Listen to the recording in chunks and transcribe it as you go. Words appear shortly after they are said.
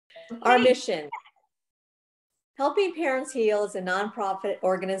Our mission. Helping Parents Heal is a nonprofit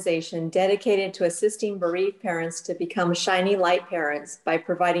organization dedicated to assisting bereaved parents to become shining light parents by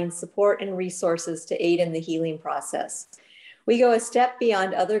providing support and resources to aid in the healing process. We go a step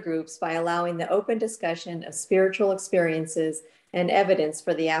beyond other groups by allowing the open discussion of spiritual experiences and evidence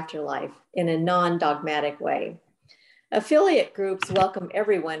for the afterlife in a non-dogmatic way. Affiliate groups welcome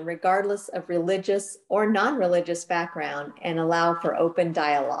everyone regardless of religious or non-religious background and allow for open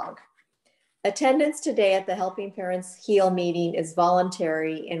dialogue. Attendance today at the Helping Parents Heal meeting is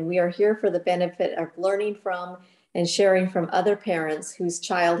voluntary, and we are here for the benefit of learning from and sharing from other parents whose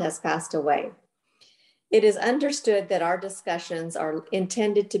child has passed away. It is understood that our discussions are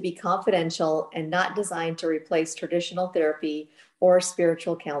intended to be confidential and not designed to replace traditional therapy or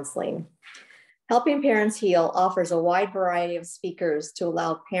spiritual counseling. Helping Parents Heal offers a wide variety of speakers to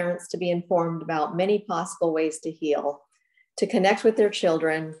allow parents to be informed about many possible ways to heal, to connect with their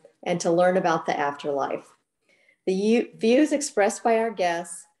children, and to learn about the afterlife. The views expressed by our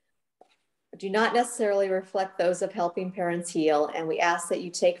guests do not necessarily reflect those of Helping Parents Heal, and we ask that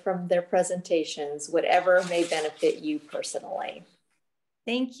you take from their presentations whatever may benefit you personally.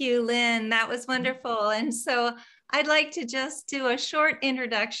 Thank you, Lynn. That was wonderful. And so I'd like to just do a short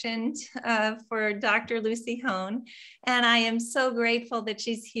introduction for Dr. Lucy Hone. And I am so grateful that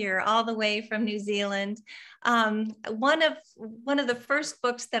she's here all the way from New Zealand. One of the first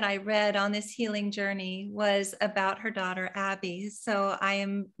books that I read on this healing journey was about her daughter, Abby. So I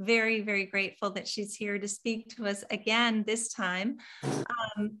am very, very grateful that she's here to speak to us again this time.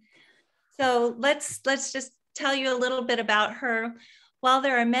 So let's just tell you a little bit about her. While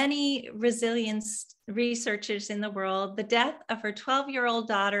there are many resilience researchers in the world, the death of her 12-year-old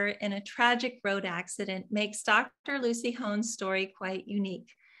daughter in a tragic road accident makes Dr. Lucy Hone's story quite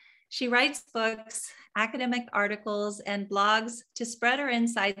unique. She writes books, academic articles, and blogs to spread her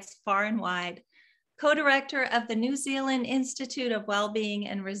insights far and wide. Co-director of the New Zealand Institute of Wellbeing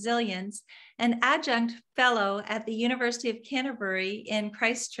and Resilience, and adjunct fellow at the University of Canterbury in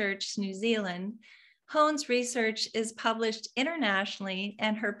Christchurch, New Zealand, Hone's research is published internationally,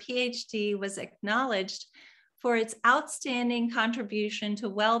 and her PhD was acknowledged for its outstanding contribution to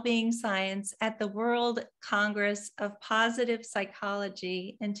well-being science at the World Congress of Positive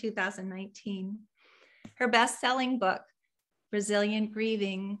Psychology in 2019. Her best-selling book, Resilient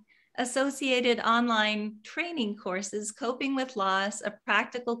Grieving, associated online training courses, Coping with Loss, a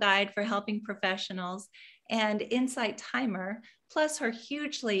practical guide for helping professionals, and Insight Timer, plus her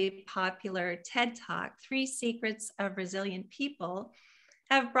hugely popular TED Talk, 3 Secrets of Resilient People,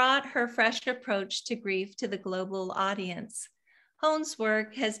 have brought her fresh approach to grief to the global audience. Hone's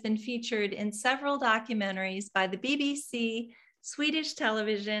work has been featured in several documentaries by the BBC, Swedish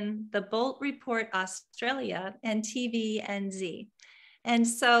Television, The Bolt Report Australia, and TVNZ. And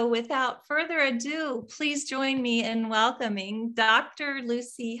so without further ado, please join me in welcoming Dr.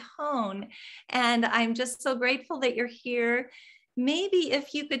 Lucy Hone. And I'm just so grateful that you're here. Maybe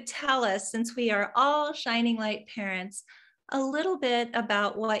if you could tell us, since we are all Shining Light parents, a little bit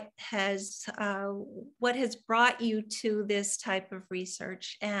about what has brought you to this type of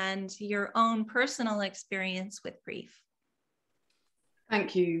research and your own personal experience with grief.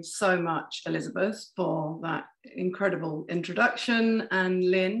 Thank you so much, Elizabeth, for that incredible introduction, and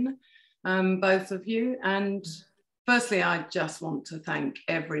Lynn, both of you. And firstly, I just want to thank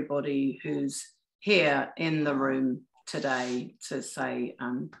everybody who's here in the room today to say,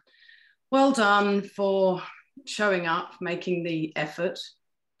 well done for showing up, making the effort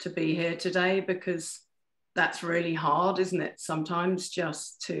to be here today, because that's really hard, isn't it? Sometimes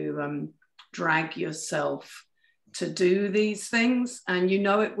just to drag yourself to do these things, and you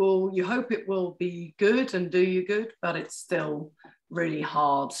hope it will be good and do you good, but it's still really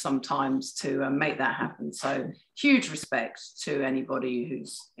hard sometimes to make that happen. So huge respect to anybody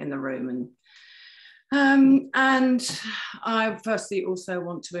who's in the room. And I firstly also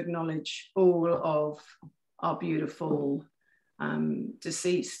want to acknowledge all of our beautiful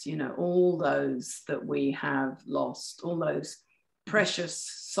deceased, all those that we have lost, all those precious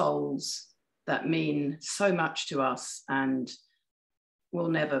souls that mean so much to us and will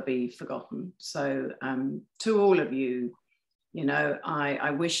never be forgotten. So to all of you,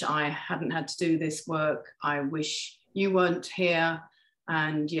 I wish I hadn't had to do this work. I wish you weren't here,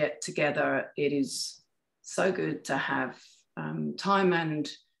 and yet together it is so good to have time and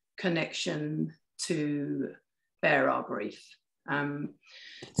connection to bear our grief.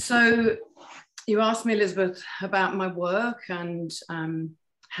 So you asked me, Elizabeth, about my work and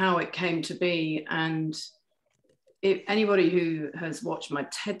how it came to be. And if anybody who has watched my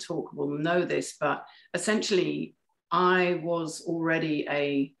TED Talk will know this, but essentially I was already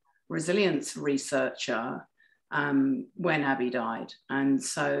a resilience researcher when Abby died. And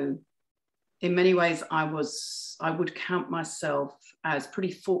so in many ways, I would count myself as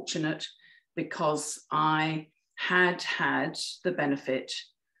pretty fortunate, because I had the benefit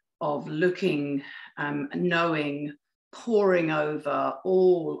of looking, knowing, poring over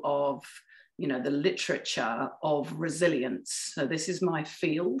all of, you know, the literature of resilience. So this is my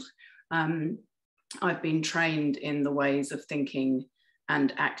field. I've been trained in the ways of thinking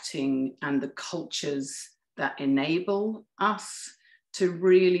and acting and the cultures that enable us to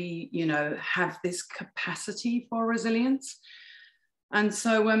really, you know, have this capacity for resilience. And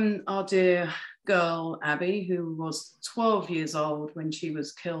so when our dear girl, Abby, who was 12 years old when she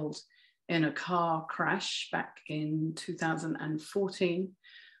was killed in a car crash back in 2014,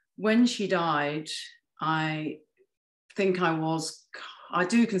 when she died, I think I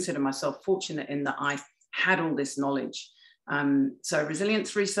do consider myself fortunate in that I had all this knowledge. So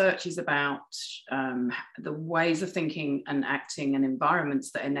resilience research is about the ways of thinking and acting and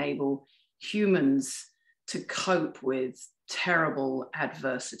environments that enable humans to cope with terrible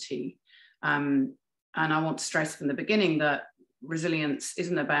adversity. And I want to stress from the beginning that resilience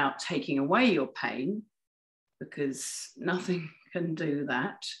isn't about taking away your pain, because nothing can do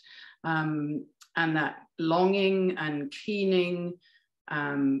that. And that longing and keening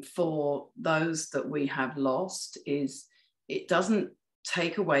for those that we have lost it doesn't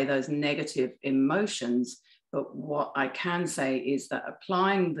take away those negative emotions. But what I can say is that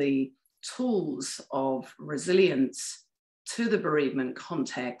applying the tools of resilience to the bereavement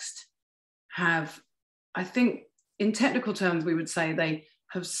context have, I think in technical terms, we would say they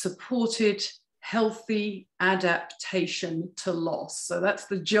have supported healthy adaptation to loss. So that's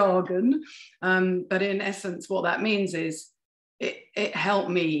the jargon. But in essence, what that means is it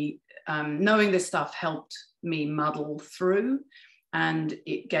helped me, knowing this stuff helped me muddle through, and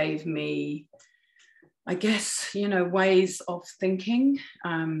it gave me, I guess, you know, ways of thinking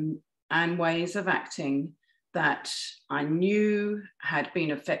and ways of acting that I knew had been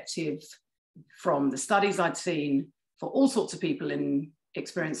effective from the studies I'd seen for all sorts of people in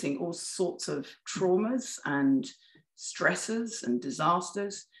experiencing all sorts of traumas and stresses and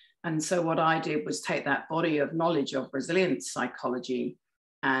disasters. And so what I did was take that body of knowledge of resilience psychology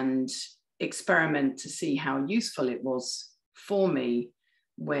and experiment to see how useful it was for me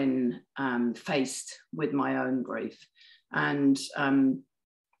when faced with my own grief. And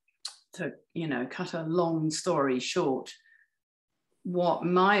to, you know, cut a long story short, what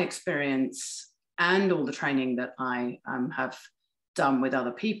my experience and all the training that I have done with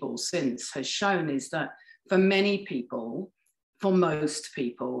other people since has shown is that for many people, for most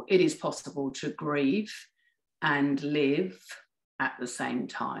people, it is possible to grieve and live at the same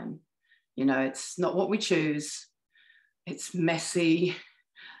time. You know, it's not what we choose. It's messy.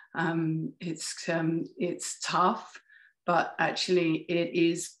 It's tough, but actually it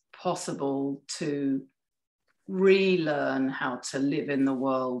is possible to relearn how to live in the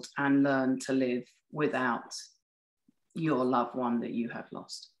world and learn to live without your loved one that you have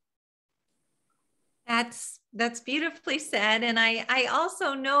lost. That's beautifully said. And I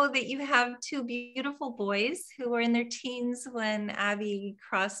also know that you have two beautiful boys who were in their teens when Abby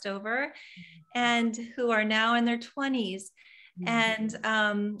crossed over and who are now in their 20s. And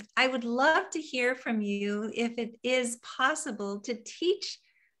I would love to hear from you if it is possible to teach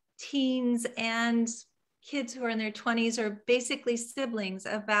teens and kids who are in their 20s, or basically siblings,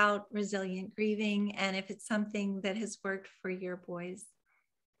 about resilient grieving, and if it's something that has worked for your boys.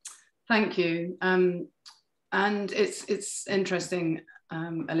 Thank you. And it's interesting,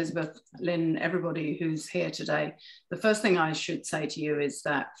 Elizabeth, Lynn, everybody who's here today. The first thing I should say to you is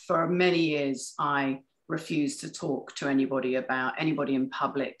that for many years, I refused to talk to anybody in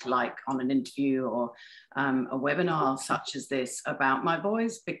public, like on an interview or a webinar such as this, about my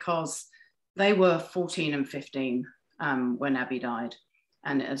boys, because they were 14 and 15 when Abby died.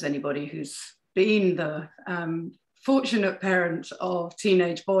 And as anybody who's been the fortunate parent of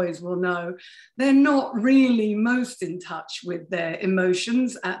teenage boys will know, they're not really most in touch with their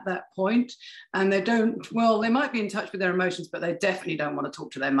emotions at that point. And they don't, well, they might be in touch with their emotions, but they definitely don't want to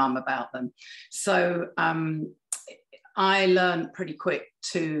talk to their mum about them. So I learned pretty quick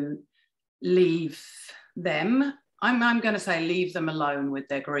to leave them. I'm going to say leave them alone with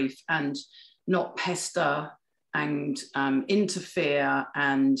their grief and not pester and interfere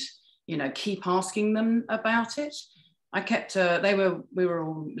and, you know, keep asking them about it. I kept, we were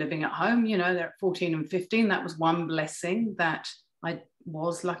all living at home, you know, they're at 14 and 15. That was one blessing, that I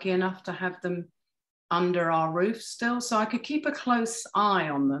was lucky enough to have them under our roof still. So I could keep a close eye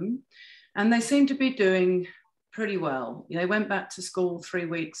on them. And they seemed to be doing pretty well. They went back to school 3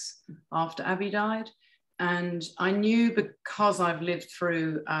 weeks after Abby died. And I knew, because I've lived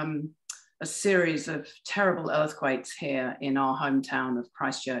through a series of terrible earthquakes here in our hometown of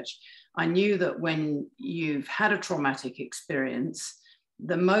Christchurch, I knew that when you've had a traumatic experience,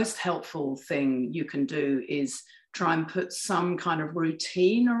 the most helpful thing you can do is try and put some kind of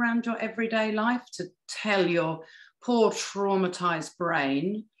routine around your everyday life to tell your poor traumatized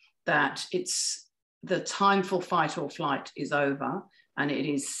brain that it's the time for fight or flight is over and it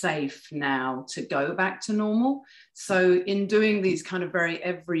is safe now to go back to normal. So in doing these kind of very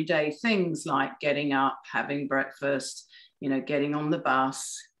everyday things like getting up, having breakfast, getting on the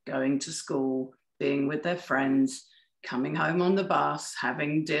bus, going to school, being with their friends, coming home on the bus,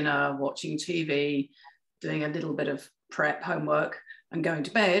 having dinner, watching TV, doing a little bit of prep homework and going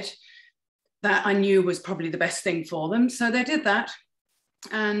to bed, that I knew was probably the best thing for them. So they did that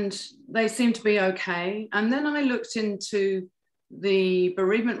and they seemed to be okay. And then I looked into the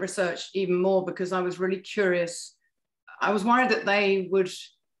bereavement research even more because I was really curious. I was worried that they would,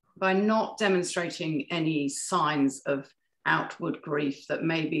 by not demonstrating any signs of outward grief, that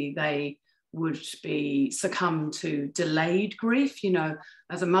maybe they would be succumb to delayed grief.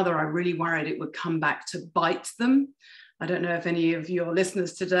 As a mother, I really worried it would come back to bite them. I don't know if any of your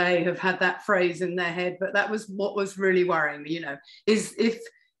listeners today have had that phrase in their head, but that was what was really worrying me, is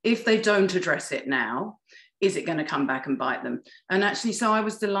if they don't address it now, is it going to come back and bite them? And actually, so I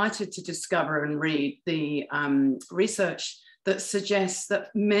was delighted to discover and read the research that suggests that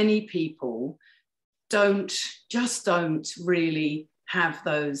many people don't really have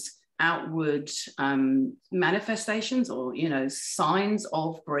those outward manifestations or, signs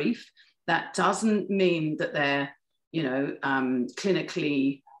of grief. That doesn't mean that they're,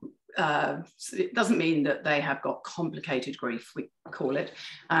 clinically, it doesn't mean that they have got complicated grief, we call it.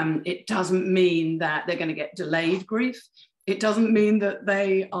 It doesn't mean that they're going to get delayed grief. It doesn't mean that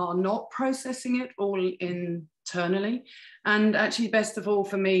they are not processing it all internally. And actually, best of all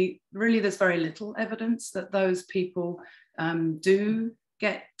for me, really, there's very little evidence that those people do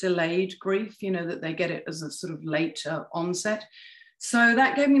get delayed grief, that they get it as a sort of later onset. So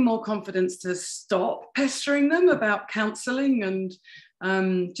that gave me more confidence to stop pestering them about counselling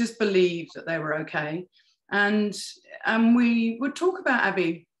and just believe that they were okay. And we would talk about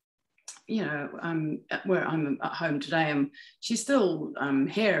Abby, where I'm at home today, and she's still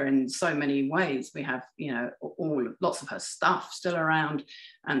here in so many ways. We have, lots of her stuff still around,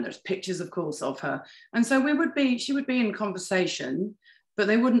 and there's pictures, of course, of her. And so she would be in conversation, but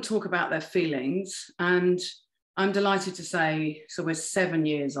they wouldn't talk about their feelings. And I'm delighted to say, so we're 7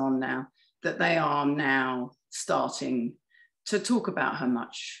 years on now, that they are now starting to talk about her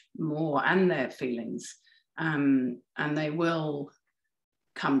much more and their feelings. And they will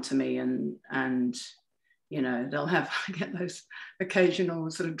come to me and they'll I get those occasional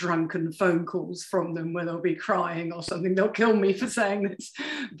sort of drunken phone calls from them where they'll be crying or something. They'll kill me for saying this,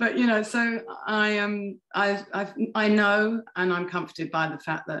 but so I know, and I'm comforted by the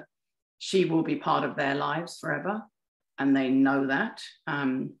fact that she will be part of their lives forever, and they know that.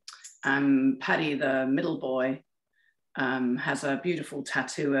 Paddy, the middle boy, has a beautiful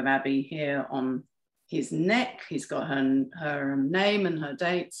tattoo of Abby here on his neck. He's got her name and her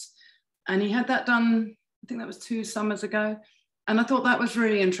dates, and he had that done, I think that was 2 summers ago. And I thought that was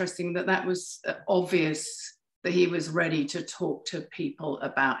really interesting, that was obvious that he was ready to talk to people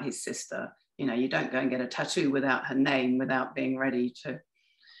about his sister. You don't go and get a tattoo without her name, without being ready to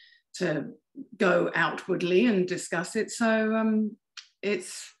go outwardly and discuss it. So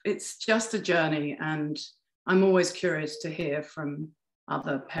it's just a journey, and I'm always curious to hear from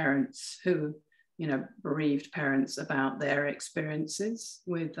other parents who, bereaved parents, about their experiences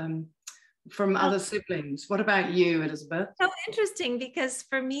with from other siblings. What about you, Elizabeth? So interesting, because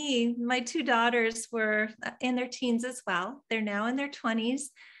for me, my 2 daughters were in their teens as well. They're now in their 20s,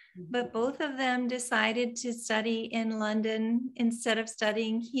 but both of them decided to study in London instead of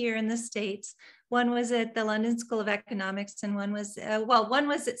studying here in the States. One was at the London School of Economics, and one was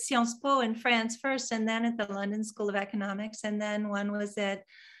at Sciences Po in France first, and then at the London School of Economics, and then one was at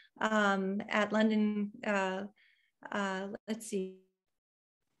London,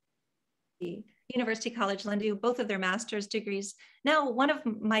 University College London, both of their master's degrees. Now, one of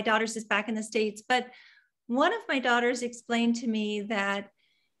my daughters is back in the States, but one of my daughters explained to me that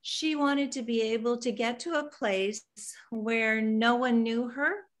she wanted to be able to get to a place where no one knew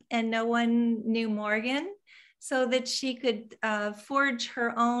her and no one knew Morgan, so that she could forge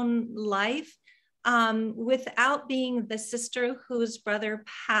her own life without being the sister whose brother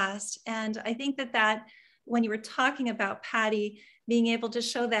passed. And I think that when you were talking about Patty, being able to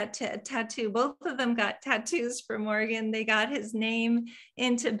show that tattoo. Both of them got tattoos for Morgan. They got his name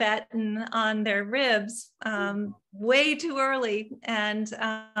in Tibetan on their ribs way too early. And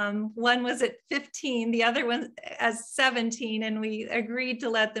one was at 15, the other one as 17. And we agreed to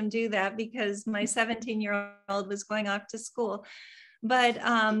let them do that because my 17-year-old was going off to school. But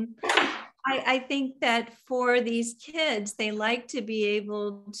I think that for these kids, they like to be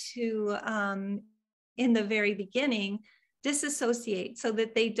able to, in the very beginning, disassociate so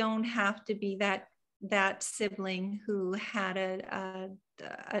that they don't have to be that sibling who had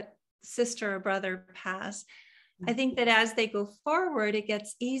a sister or brother pass. I think that as they go forward, it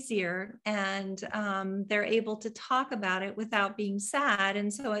gets easier, and they're able to talk about it without being sad.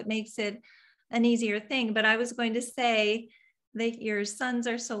 And so it makes it an easier thing. But I was going to say that your sons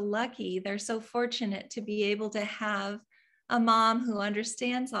are so lucky. They're so fortunate to be able to have a mom who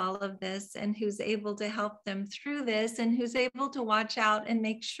understands all of this and who's able to help them through this, and who's able to watch out and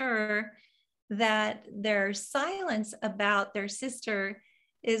make sure that their silence about their sister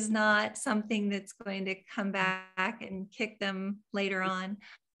is not something that's going to come back and kick them later on.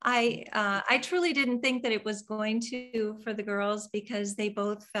 I truly didn't think that it was going to for the girls, because they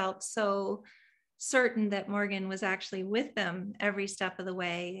both felt so certain that Morgan was actually with them every step of the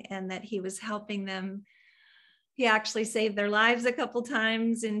way, and that he was helping them. He actually saved their lives a couple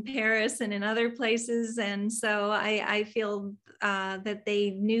times in Paris and in other places. And so I feel that they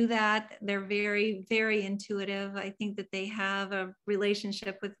knew that. They're very, very intuitive. I think that they have a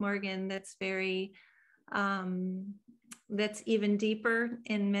relationship with Morgan that's very, that's even deeper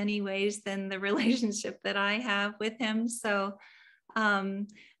in many ways than the relationship that I have with him. So,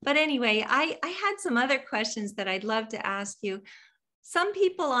 but anyway, I had some other questions that I'd love to ask you. Some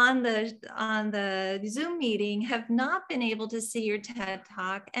people on the Zoom meeting have not been able to see your TED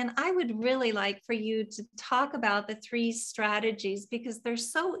Talk, and I would really like for you to talk about the 3 strategies, because they're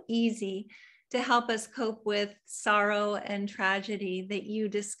so easy to help us cope with sorrow and tragedy that you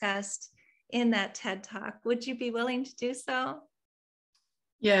discussed in that TED Talk. Would you be willing to do so?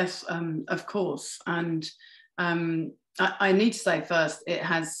 Yes, of course. And I need to say first, it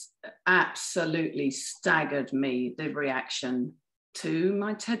has absolutely staggered me, the reaction to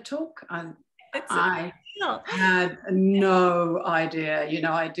my TED Talk. I had no idea. You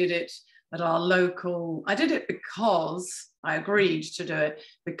know, I did it at our local, I did it because I agreed to do it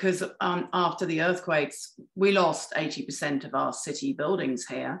because after the earthquakes, we lost 80% of our city buildings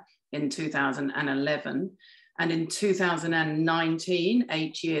here in 2011. And in 2019,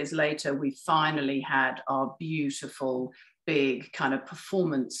 8 years later, we finally had our beautiful big kind of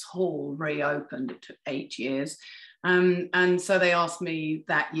performance hall reopened. It took 8 years. And so they asked me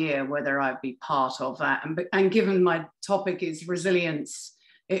that year whether I'd be part of that. And given my topic is resilience,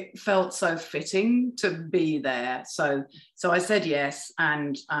 it felt so fitting to be there. So I said yes.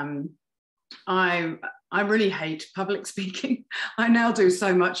 And I really hate public speaking. I now do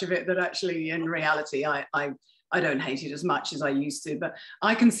so much of it that actually in reality, I don't hate it as much as I used to, but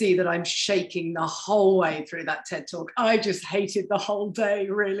I can see that I'm shaking the whole way through that TED Talk. I just hated the whole day,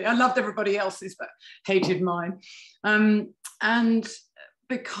 really. I loved everybody else's, but hated mine. And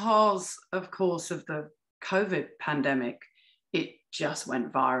because, of course, of the COVID pandemic, it just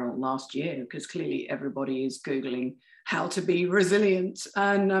went viral last year because clearly everybody is Googling how to be resilient.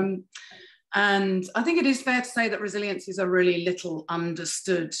 And I think it is fair to say that resilience is a really little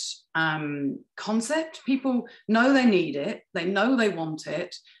understood concept. People know they need it, they know they want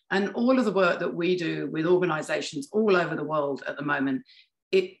it, and all of the work that we do with organisations all over the world at the moment,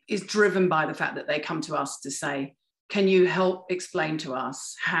 it is driven by the fact that they come to us to say, can you help explain to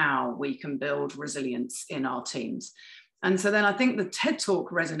us how we can build resilience in our teams? And so then I think the TED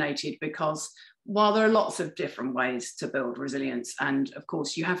Talk resonated because while there are lots of different ways to build resilience, and of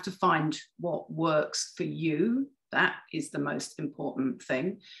course you have to find what works for you, that is the most important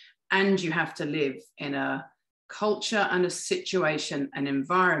thing, and you have to live in a culture and a situation, an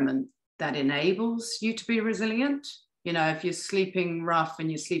environment that enables you to be resilient. You know, if you're sleeping rough and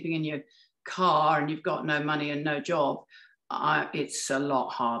you're sleeping in your car and you've got no money and no job, it's a lot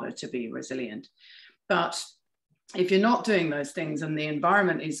harder to be resilient. But if you're not doing those things and the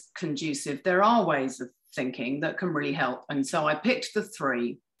environment is conducive, there are ways of thinking that can really help. And so I picked the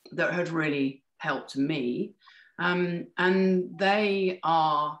 3 that had really helped me. And they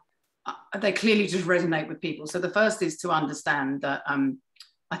clearly just resonate with people. So the first is to understand that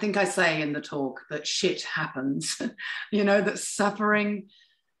I think I say in the talk that shit happens, you know, that suffering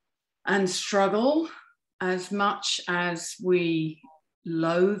and struggle, as much as we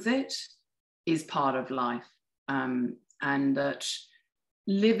loathe it, is part of life. And that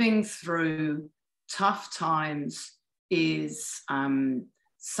living through tough times is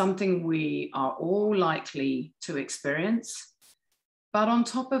something we are all likely to experience. But on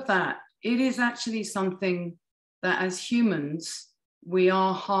top of that, it is actually something that as humans, we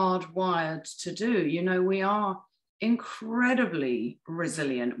are hardwired to do. You know, we are incredibly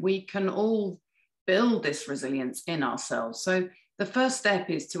resilient. We can all build this resilience in ourselves. So the first step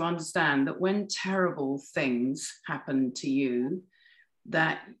is to understand that when terrible things happen to you,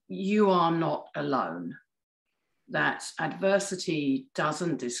 that you are not alone, that adversity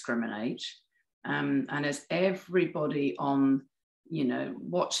doesn't discriminate. And as everybody on, you know,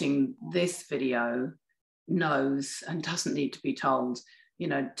 watching this video knows and doesn't need to be told, you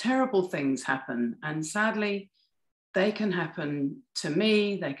know, terrible things happen. And sadly, they can happen to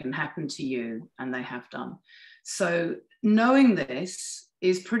me, they can happen to you, and they have done. So knowing this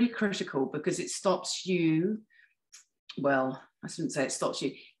is pretty critical because it stops you, well, I shouldn't say it stops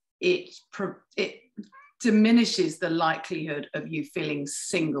you, it diminishes the likelihood of you feeling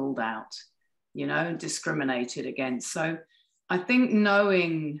singled out, you know, discriminated against. So I think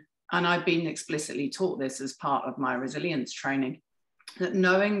knowing, and I've been explicitly taught this as part of my resilience training, that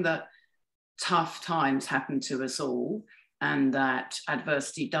knowing that tough times happen to us all and that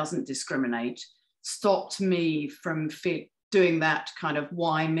adversity doesn't discriminate stopped me from doing that kind of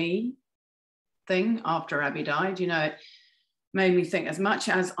why me thing after Abby died. You know, it made me think, as much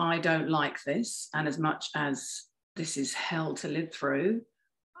as I don't like this and as much as this is hell to live through,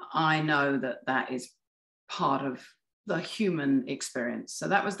 I know that that is part of the human experience. So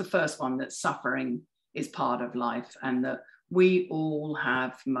that was the first one, that suffering is part of life and that we all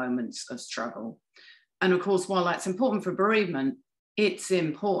have moments of struggle. And of course, while that's important for bereavement, it's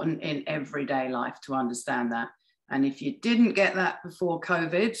important in everyday life to understand that. And if you didn't get that before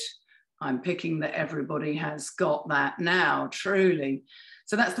COVID, I'm picking that everybody has got that now, truly.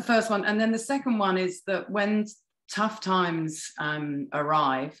 So that's the first one. And then the second one is that when tough times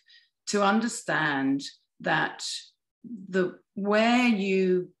arrive, to understand that where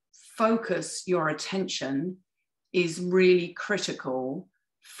you focus your attention is really critical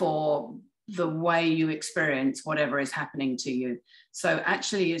for the way you experience whatever is happening to you. So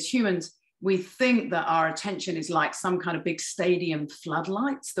actually, as humans, we think that our attention is like some kind of big stadium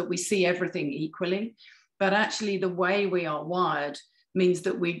floodlights, that we see everything equally. But actually, the way we are wired means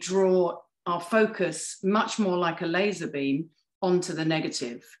that we draw our focus much more like a laser beam onto the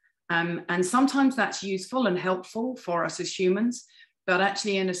negative. And sometimes that's useful and helpful for us as humans, but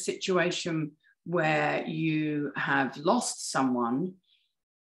actually in a situation where you have lost someone,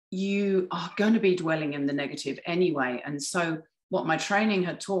 you are going to be dwelling in the negative anyway. And so what my training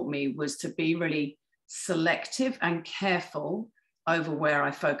had taught me was to be really selective and careful over where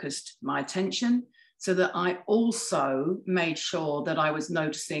I focused my attention, so that I also made sure that I was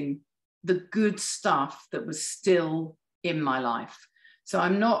noticing the good stuff that was still in my life. So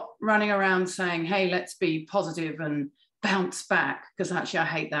I'm not running around saying, hey, let's be positive and bounce back, because actually I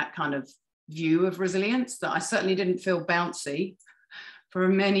hate that kind of view of resilience, that I certainly didn't feel bouncy for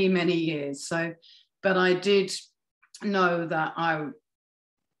many, many years. So, but I did know that I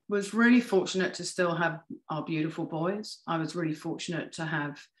was really fortunate to still have our beautiful boys. I was really fortunate to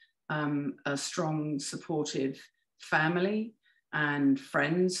have a strong, supportive family and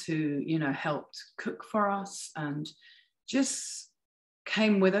friends who, you know, helped cook for us and just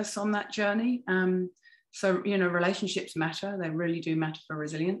came with us on that journey. So, you know, relationships matter. They really do matter for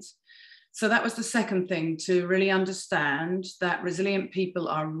resilience. So that was the second thing, to really understand that resilient people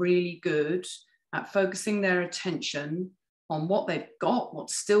are really good at focusing their attention on what they've got,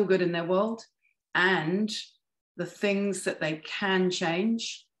 what's still good in their world, and the things that they can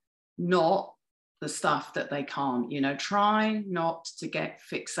change, not the stuff that they can't. You know, try not to get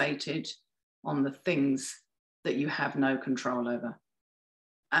fixated on the things that you have no control over.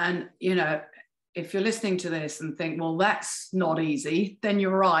 And, you know, if you're listening to this and think, well, that's not easy, then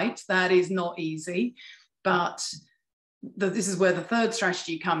you're right, that is not easy. But this is where the third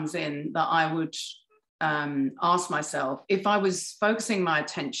strategy comes in, that I would ask myself, if I was focusing my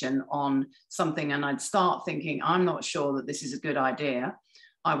attention on something and I'd start thinking, I'm not sure that this is a good idea,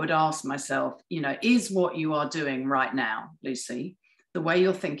 I would ask myself, you know, is what you are doing right now, Lucy, the way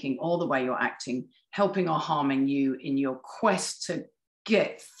you're thinking or the way you're acting, helping or harming you in your quest to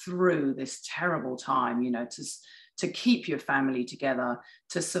get through this terrible time, you know, to keep your family together,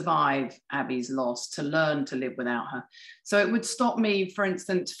 to survive Abby's loss, to learn to live without her. So it would stop me, for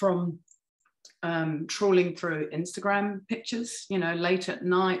instance, from trawling through Instagram pictures, you know, late at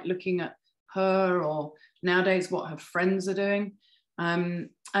night, looking at her, or nowadays what her friends are doing. And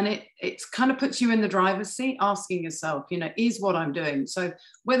it kind of puts you in the driver's seat, asking yourself, you know, is what I'm doing. So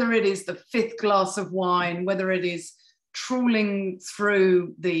whether it is the 5th glass of wine, whether it is trawling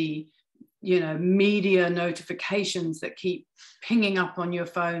through the, media notifications that keep pinging up on your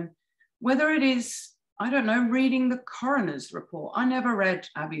phone, whether it is, I don't know, reading the coroner's report. I never read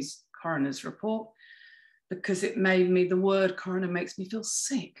Abby's coroner's report because the word coroner makes me feel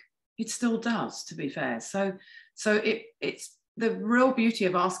sick. It still does, to be fair. So it's the real beauty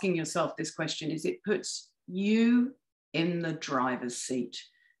of asking yourself this question is it puts you in the driver's seat.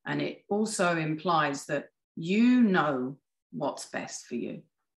 And it also implies that you know what's best for you.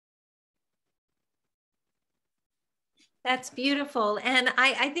 That's beautiful. And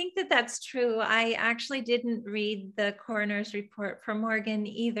I think that that's true. I actually didn't read the coroner's report for Morgan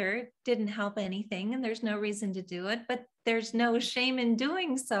either. Didn't help anything, and there's no reason to do it, but there's no shame in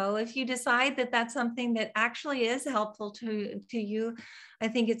doing so. If you decide that that's something that actually is helpful to you, I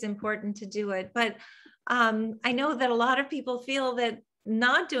think it's important to do it. But I know that a lot of people feel that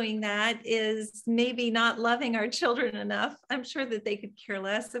not doing that is maybe not loving our children enough. I'm sure that they could care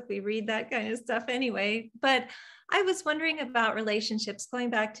less if we read that kind of stuff anyway. But I was wondering about relationships,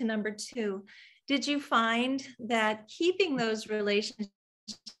 going back to number 2. Did you find that keeping those relationships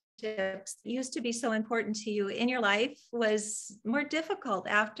used to be so important to you in your life was more difficult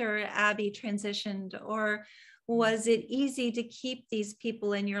after Abby transitioned, or was it easy to keep these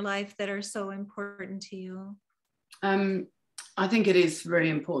people in your life that are so important to you? I think it is really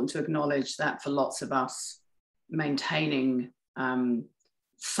important to acknowledge that for lots of us, maintaining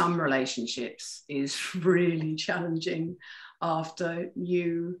some relationships is really challenging after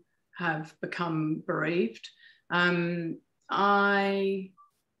you have become bereaved. Looking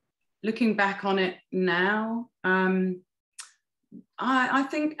back on it now, I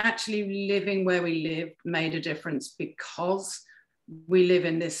think actually living where we live made a difference because we live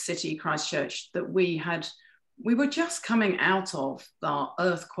in this city, Christchurch, that we were just coming out of the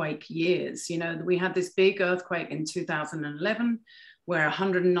earthquake years. We had this big earthquake in 2011 where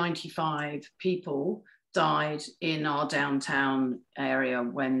 195 people died in our downtown area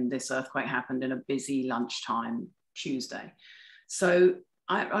when this earthquake happened in a busy lunchtime Tuesday. So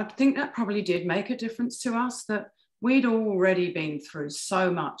I think that probably did make a difference to us, that we'd already been through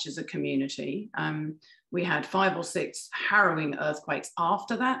so much as a community. We had 5 or 6 harrowing earthquakes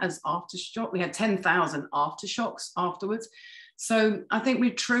after that as aftershock. We had 10,000 aftershocks afterwards. So I think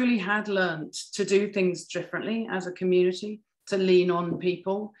we truly had learned to do things differently as a community, to lean on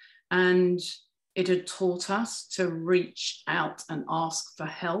people. And it had taught us to reach out and ask for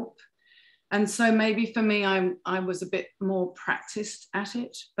help. And so maybe for me, I was a bit more practiced at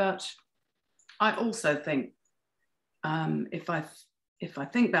it. But I also think if I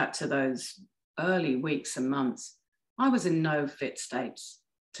think back to those early weeks and months, I was in no fit state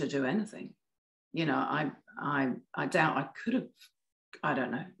to do anything. I doubt I could have, I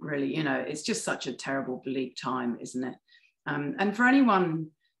don't know, really, it's just such a terrible, bleak time, isn't it? And for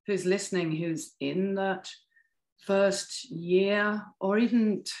anyone who's listening, who's in that first year or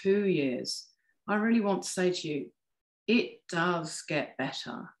even 2 years, I really want to say to you, it does get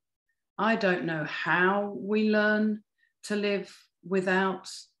better. I don't know how we learn to live without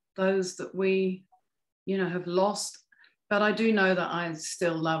those that we, have lost, but I do know that I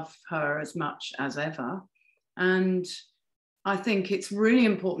still love her as much as ever. And I think it's really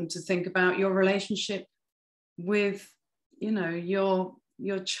important to think about your relationship with,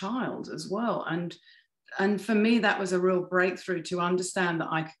 your child as well. And for me, that was a real breakthrough to understand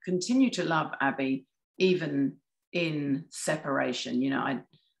that I could continue to love Abby even in separation.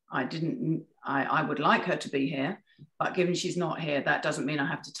 I would like her to be here, but given she's not here, that doesn't mean I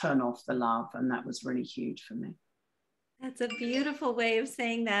have to turn off the love. And that was really huge for me. That's a beautiful way of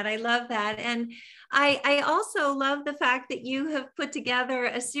saying that. I love that. And I also love the fact that you have put together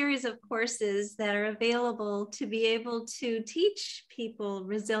a series of courses that are available to be able to teach people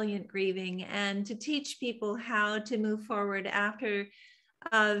resilient grieving and to teach people how to move forward after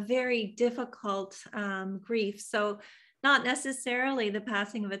a very difficult grief. So not necessarily the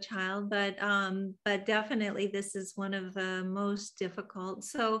passing of a child, but definitely this is one of the most difficult.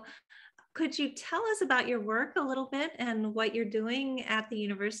 So could you tell us about your work a little bit and what you're doing at the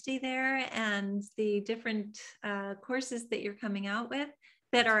university there and the different courses that you're coming out with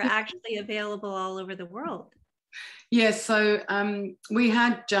that are actually available all over the world? Yes, so we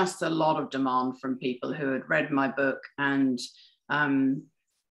had just a lot of demand from people who had read my book and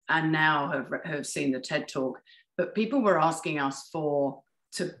now have seen the TED Talk. But people were asking us to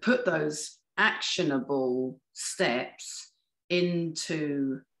put those actionable steps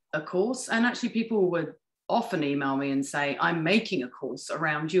into a course. And actually people would often email me and say, I'm making a course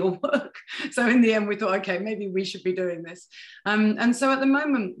around your work. So in the end, we thought, okay, maybe we should be doing this. And so at the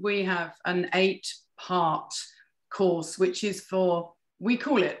moment, we have an 8-part course, which is for, we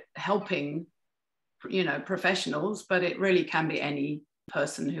call it helping, you know, professionals, but it really can be any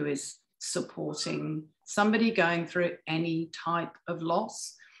person who is supporting somebody going through any type of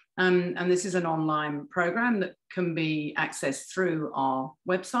loss. And this is an online program that can be accessed through our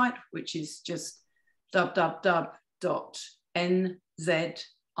website, which is just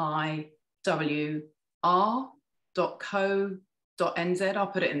www.nziwr.co.nz. I'll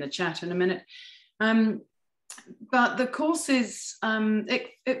put it in the chat in a minute. But the course is,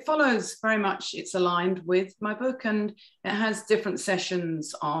 it follows very much, it's aligned with my book, and it has different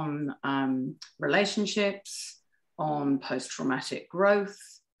sessions on relationships, on post-traumatic growth,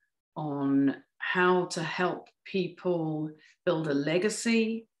 on how to help people build a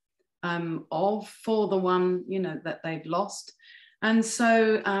legacy for the one, you know, that they've lost. And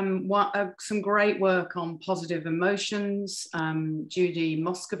so some great work on positive emotions, Judy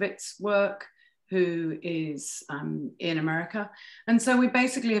Moscovitz's work, who is in America. And so we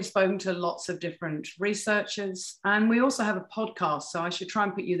basically have spoken to lots of different researchers, and we also have a podcast. So I should try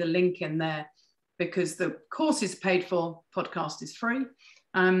and put you the link in there, because the course is paid for, podcast is free.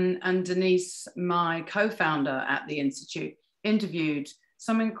 And Denise, my co-founder at the Institute, interviewed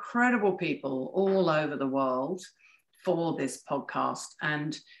some incredible people all over the world for this podcast.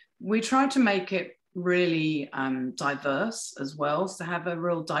 And we tried to make it really diverse as well, so have a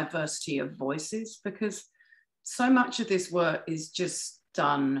real diversity of voices, because so much of this work is just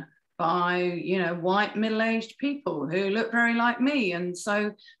done by, you know, white middle-aged people who look very like me, and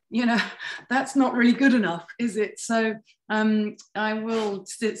so, you know, that's not really good enough, is it? So I will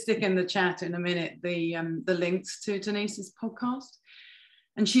stick in the chat in a minute the links to Denise's podcast,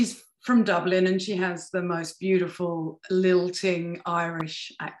 and she's from Dublin, and she has the most beautiful lilting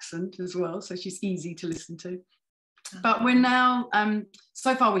Irish accent as well, so she's easy to listen to. But we're now,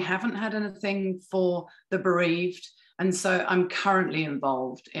 so far we haven't had anything for the bereaved, and so I'm currently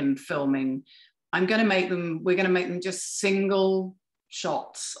involved in filming. we're going to make them just single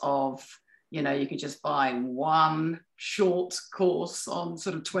shots of, you know, you could just buy one short course on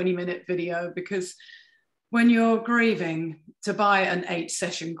sort of 20-minute video, because when you're grieving, to buy an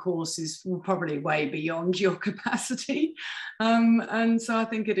 8-session course is probably way beyond your capacity. And so I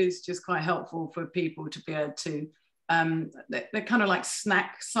think it is just quite helpful for people to be able to, they're kind of like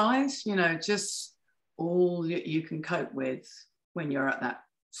snack size, you know, just all you can cope with when you're at that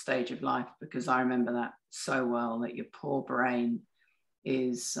stage of life, because I remember that so well, that your poor brain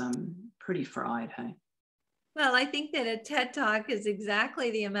is pretty fried, hey? Well, I think that a TED Talk is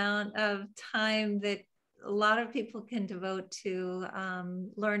exactly the amount of time that a lot of people can devote to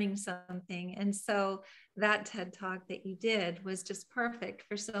learning something. And so that TED Talk that you did was just perfect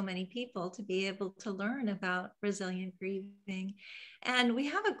for so many people to be able to learn about resilient grieving. And we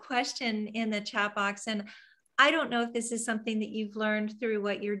have a question in the chat box, and I don't know if this is something that you've learned through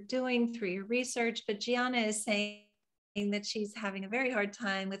what you're doing, through your research, but Gianna is saying that she's having a very hard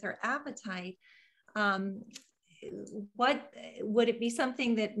time with her appetite. What would it be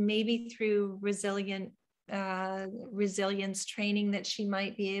something that maybe through resilience training that she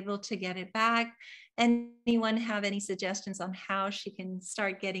might be able to get it back? Anyone have any suggestions on how she can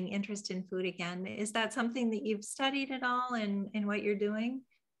start getting interest in food again? Is that something that you've studied at all in what you're doing?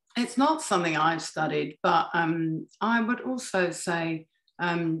 It's not something I've studied, but I would also say,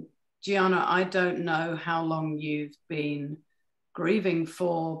 Gianna, I don't know how long you've been grieving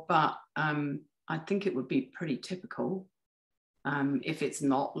for, but I think it would be pretty typical if it's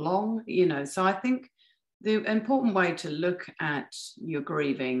not long, you know. So I think the important way to look at your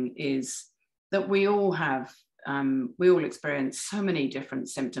grieving is that we all experience so many different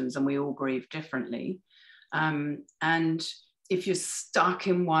symptoms, and we all grieve differently. And if you're stuck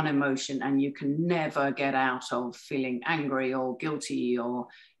in one emotion and you can never get out of feeling angry or guilty or,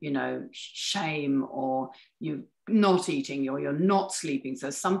 you know, shame, or you're not eating or you're not sleeping, so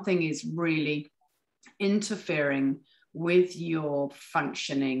something is really interfering with your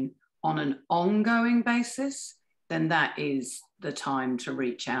functioning on an ongoing basis, then that is the time to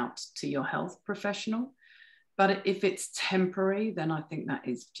reach out to your health professional. But if it's temporary, then I think that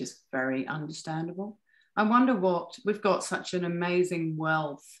is just very understandable. I wonder we've got such an amazing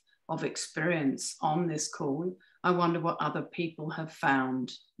wealth of experience on this call. I wonder what other people have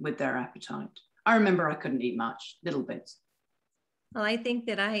found with their appetite. I remember I couldn't eat much, little bits. Well, I think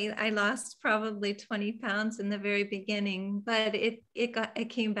that I lost probably 20 pounds in the very beginning, but it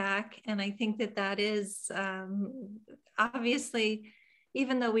came back. And I think that is obviously,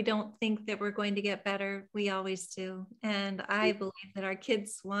 even though we don't think that we're going to get better, we always do. And I believe that our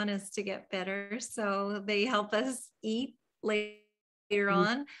kids want us to get better. So they help us eat later later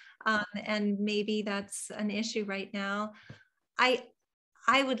on. And maybe that's an issue right now.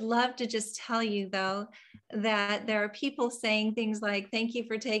 I would love to just tell you, though, that there are people saying things like, thank you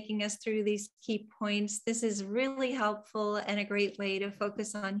for taking us through these key points. This is really helpful and a great way to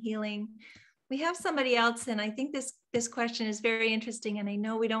focus on healing. We have somebody else, and I think this question is very interesting, and I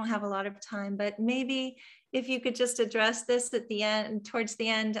know we don't have a lot of time, but maybe if you could just address this at the end, towards the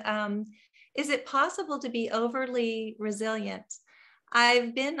end. Is it possible to be overly resilient?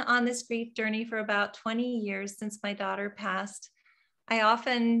 I've been on this grief journey for about 20 years since my daughter passed. I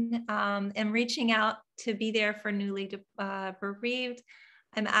often am reaching out to be there for newly bereaved.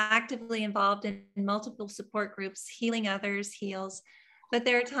 I'm actively involved in multiple support groups. Healing Others Heals. But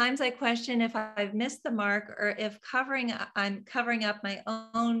there are times I question if I've missed the mark, or if I'm covering up my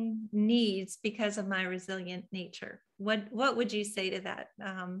own needs because of my resilient nature. What would you say to that,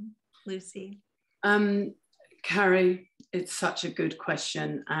 Lucy? Carrie, it's such a good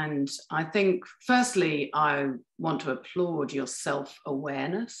question. And I think, firstly, I want to applaud your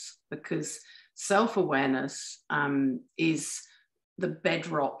self-awareness, because self-awareness is the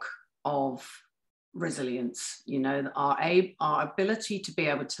bedrock of resilience. You know, our ability to be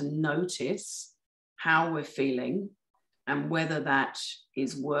able to notice how we're feeling and whether that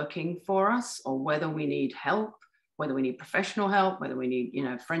is working for us, or whether we need help, whether we need professional help, whether we need, you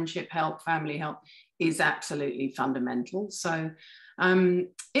know, friendship help, family help, is absolutely fundamental. So it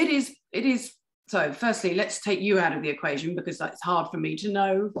is. So firstly, let's take you out of the equation, because that's hard for me to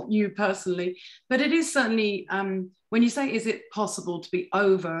know you personally. But it is certainly, when you say, is it possible to be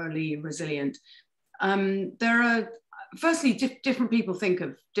overly resilient? There are, firstly, different people think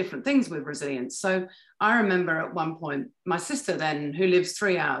of different things with resilience. So I remember at one point, my sister then, who lives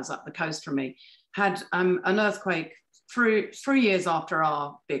 3 hours up the coast from me, had an earthquake 3 years after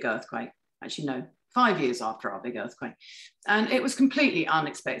our big earthquake. Actually, no, 5 years after our big earthquake. And it was completely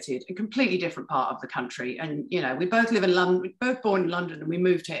unexpected, a completely different part of the country. And, you know, we both live in London, we both born in London, and we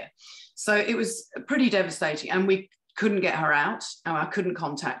moved here. So it was pretty devastating, and we couldn't get her out, and I couldn't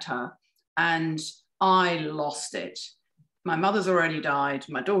contact her. And I lost it. My mother's already died,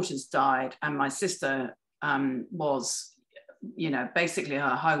 my daughter's died, and my sister was, you know, basically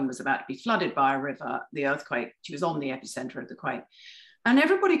her home was about to be flooded by a river, the earthquake. She was on the epicenter of the quake. And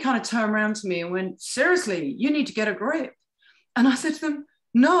everybody kind of turned around to me and went, seriously, you need to get a grip. And I said to them,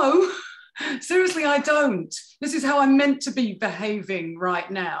 no, seriously, I don't. This is how I'm meant to be behaving right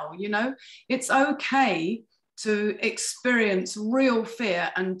now. You know, it's okay to experience real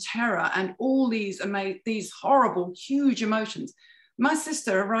fear and terror and all these horrible, huge emotions. My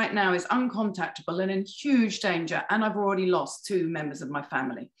sister right now is uncontactable and in huge danger, and I've already lost 2 members of my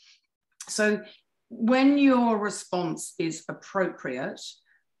family. So when your response is appropriate,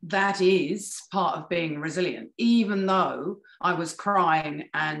 that is part of being resilient, even though I was crying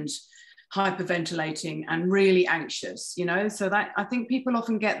and hyperventilating and really anxious, you know. So that, I think people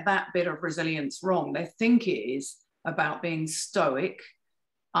often get that bit of resilience wrong. They think it is about being stoic,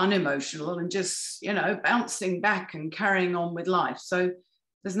 unemotional, and just, you know, bouncing back and carrying on with life. So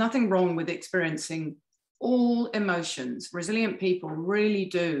there's nothing wrong with experiencing all emotions. Resilient people really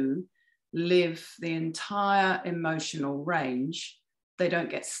do live the entire emotional range. They don't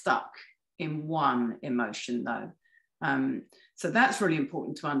get stuck in one emotion, though. So that's really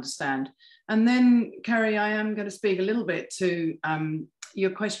important to understand. And then, Carrie, I am going to speak a little bit to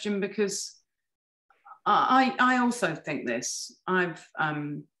your question, because I also think this.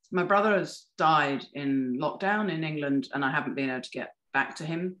 My brother has died in lockdown in England, and I haven't been able to get back to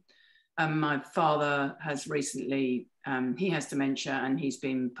him. My father has recently, he has dementia, and he's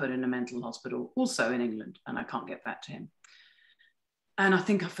been put in a mental hospital also in England, and I can't get back to him. And I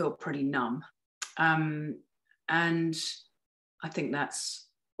think I feel pretty numb. And I think that's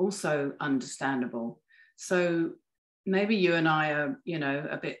also understandable. So maybe you and I are, you know,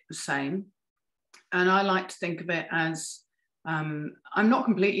 a bit the same. And I like to think of it as, I'm not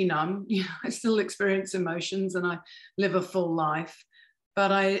completely numb. You know, I still experience emotions and I live a full life.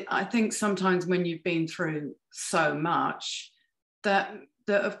 But I think sometimes when you've been through so much, that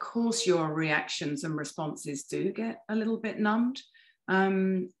of course your reactions and responses do get a little bit numbed.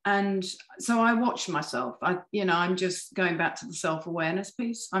 And so I watch myself. I'm just going back to the self-awareness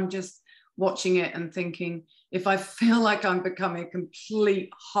piece. I'm just watching it and thinking, if I feel like I'm becoming a complete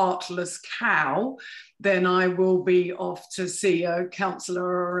heartless cow, then I will be off to see a counselor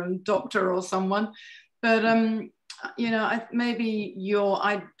or a doctor or someone. But maybe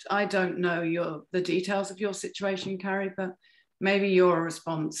I don't know the details of your situation, Carrie, but maybe your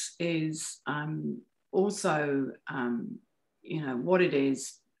response is also what it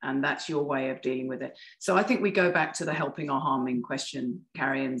is and that's your way of dealing with it. So I think we go back to the helping or harming question,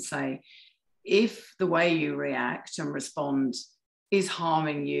 Carrie, and say, if the way you react and respond is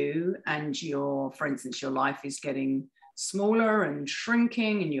harming you, and for instance, your life is getting smaller and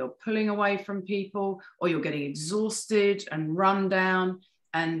shrinking, and you're pulling away from people, or you're getting exhausted and run down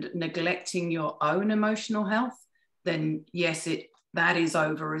and neglecting your own emotional health, then yes, that is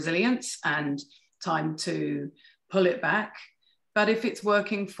over resilience and time to pull it back. But if it's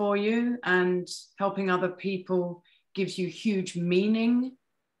working for you and helping other people gives you huge meaning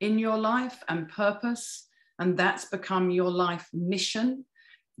in your life and purpose, and that's become your life mission,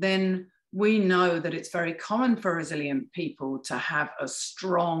 then we know that it's very common for resilient people to have a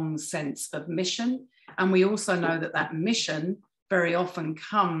strong sense of mission. And we also know that that mission very often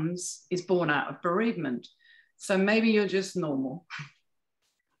is born out of bereavement. So maybe you're just normal.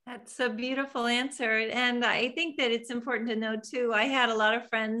 That's a beautiful answer. And I think that it's important to know too, I had a lot of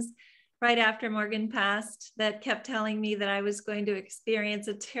friends right after Morgan passed that kept telling me that I was going to experience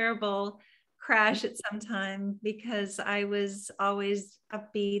a terrible crash at some time, because I was always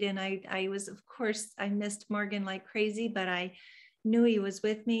upbeat, and I was, of course, I missed Morgan like crazy, but I knew he was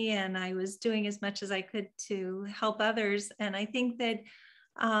with me, and I was doing as much as I could to help others. And I think that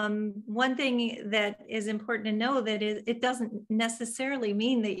one thing that is important to know that it doesn't necessarily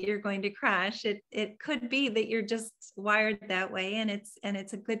mean that you're going to crash. It could be that you're just wired that way, and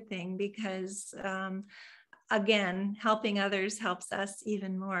it's a good thing, because again, helping others helps us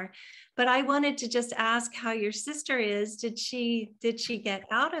even more. But I wanted to just ask how your sister is. Did she get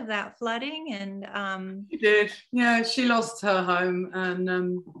out of that flooding? And She did. Yeah, she lost her home,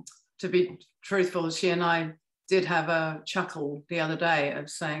 and to be truthful, she and I did have a chuckle the other day of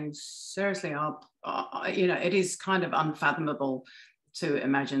saying, seriously, it is kind of unfathomable to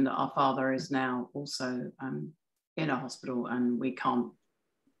imagine that our father is now also in a hospital, and we can't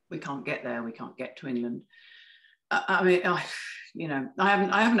get there. We can't get to England. I mean, I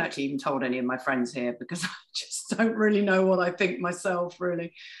haven't actually even told any of my friends here, because I just don't really know what I think myself,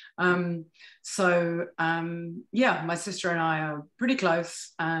 really. Yeah, my sister and I are pretty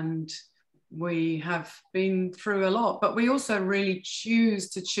close, and we have been through a lot, but we also really choose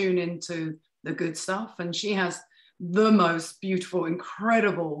to tune into the good stuff. And she has the most beautiful,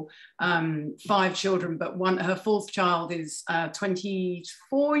 incredible 5 children, but her 4th child is a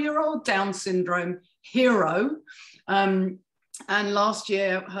 24-year-old Down syndrome hero. And last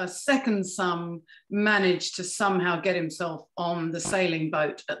year, her 2nd son managed to somehow get himself on the sailing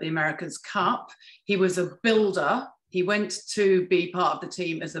boat at the America's Cup. He was a builder. He went to be part of the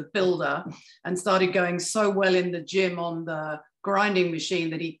team as a builder and started going so well in the gym on the grinding machine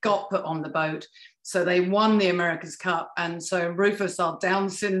that he got put on the boat. So they won the America's Cup. And so Rufus, our Down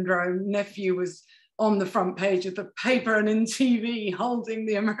syndrome nephew, was on the front page of the paper and in TV holding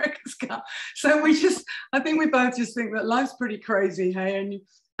the America's Cup. So I think we both just think that life's pretty crazy, hey?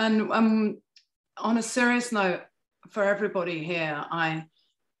 And on a serious note, for everybody here,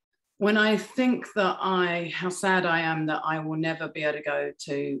 when I think that how sad I am that I will never be able to go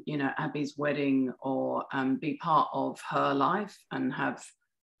to, Abby's wedding, or be part of her life and have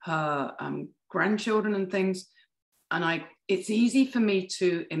her grandchildren and things. And it's easy for me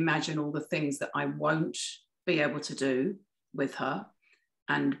to imagine all the things that I won't be able to do with her,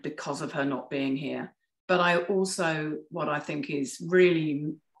 and because of her not being here. But what I think is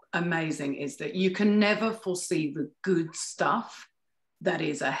really amazing is that you can never foresee the good stuff that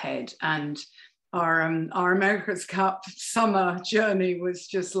is ahead. And our America's Cup summer journey was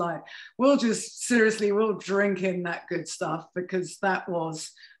just like, we'll drink in that good stuff, because that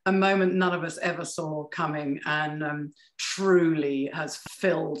was a moment none of us ever saw coming, and truly has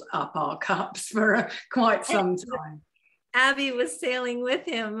filled up our cups for quite some time. Abby was sailing with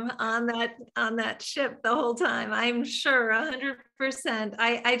him on that ship the whole time. I'm sure 100%.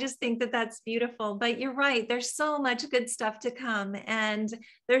 I just think that that's beautiful. But you're right. There's so much good stuff to come, and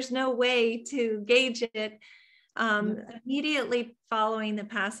there's no way to gauge it immediately following the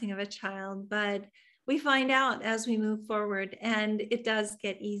passing of a child. But we find out as we move forward, and it does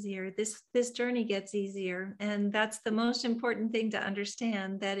get easier. This journey gets easier, and that's the most important thing to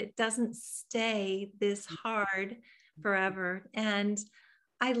understand, that it doesn't stay this hard forever. And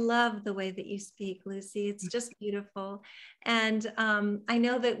I love the way that you speak, Lucy. It's just beautiful. And I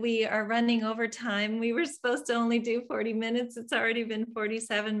know that we are running over time. We were supposed to only do 40 minutes. It's already been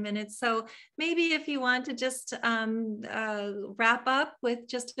 47 minutes. So maybe if you want to just wrap up with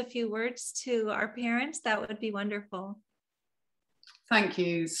just a few words to our parents, that would be wonderful. Thank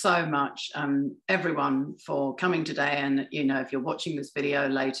you so much, everyone, for coming today. And, if you're watching this video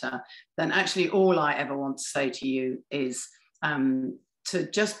later, then actually all I ever want to say to you is to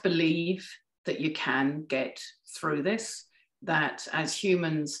just believe that you can get through this, that as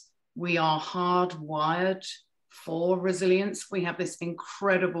humans, we are hardwired for resilience. We have this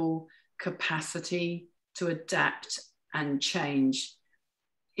incredible capacity to adapt and change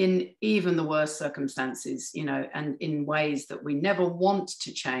in even the worst circumstances, you know, and in ways that we never want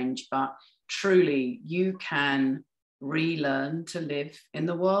to change, but truly you can relearn to live in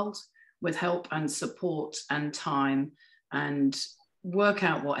the world with help and support and time, and work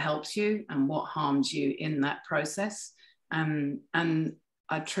out what helps you and what harms you in that process. And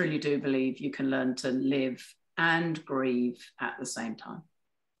I truly do believe you can learn to live and grieve at the same time.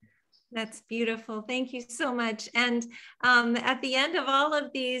 That's beautiful. Thank you so much. And at the end of all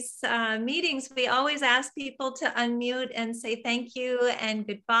of these meetings, we always ask people to unmute and say thank you and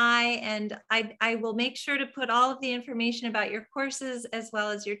goodbye. And I will make sure to put all of the information about your courses as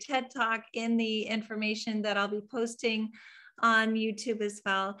well as your TED Talk in the information that I'll be posting on YouTube as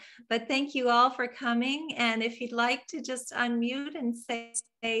well. But thank you all for coming. And if you'd like to just unmute and say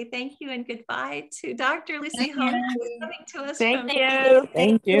thank you and goodbye to Dr. Lucy Holmes, coming to us from Thank you.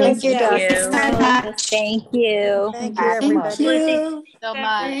 Thank you. Thank you, Dr. so much. Thank you. Thank you, everybody. Thank you so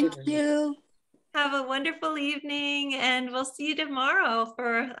much. Thank you. Have a wonderful evening, and we'll see you tomorrow.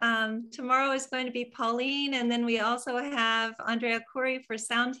 For tomorrow is going to be Pauline, and then we also have Andrea Corey for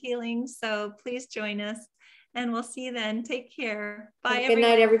sound healing. So please join us, and we'll see you then. Take care. Bye. Good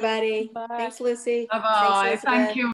night, everybody. Bye. Thanks, Lucy. Bye-bye. Thanks, Thank you.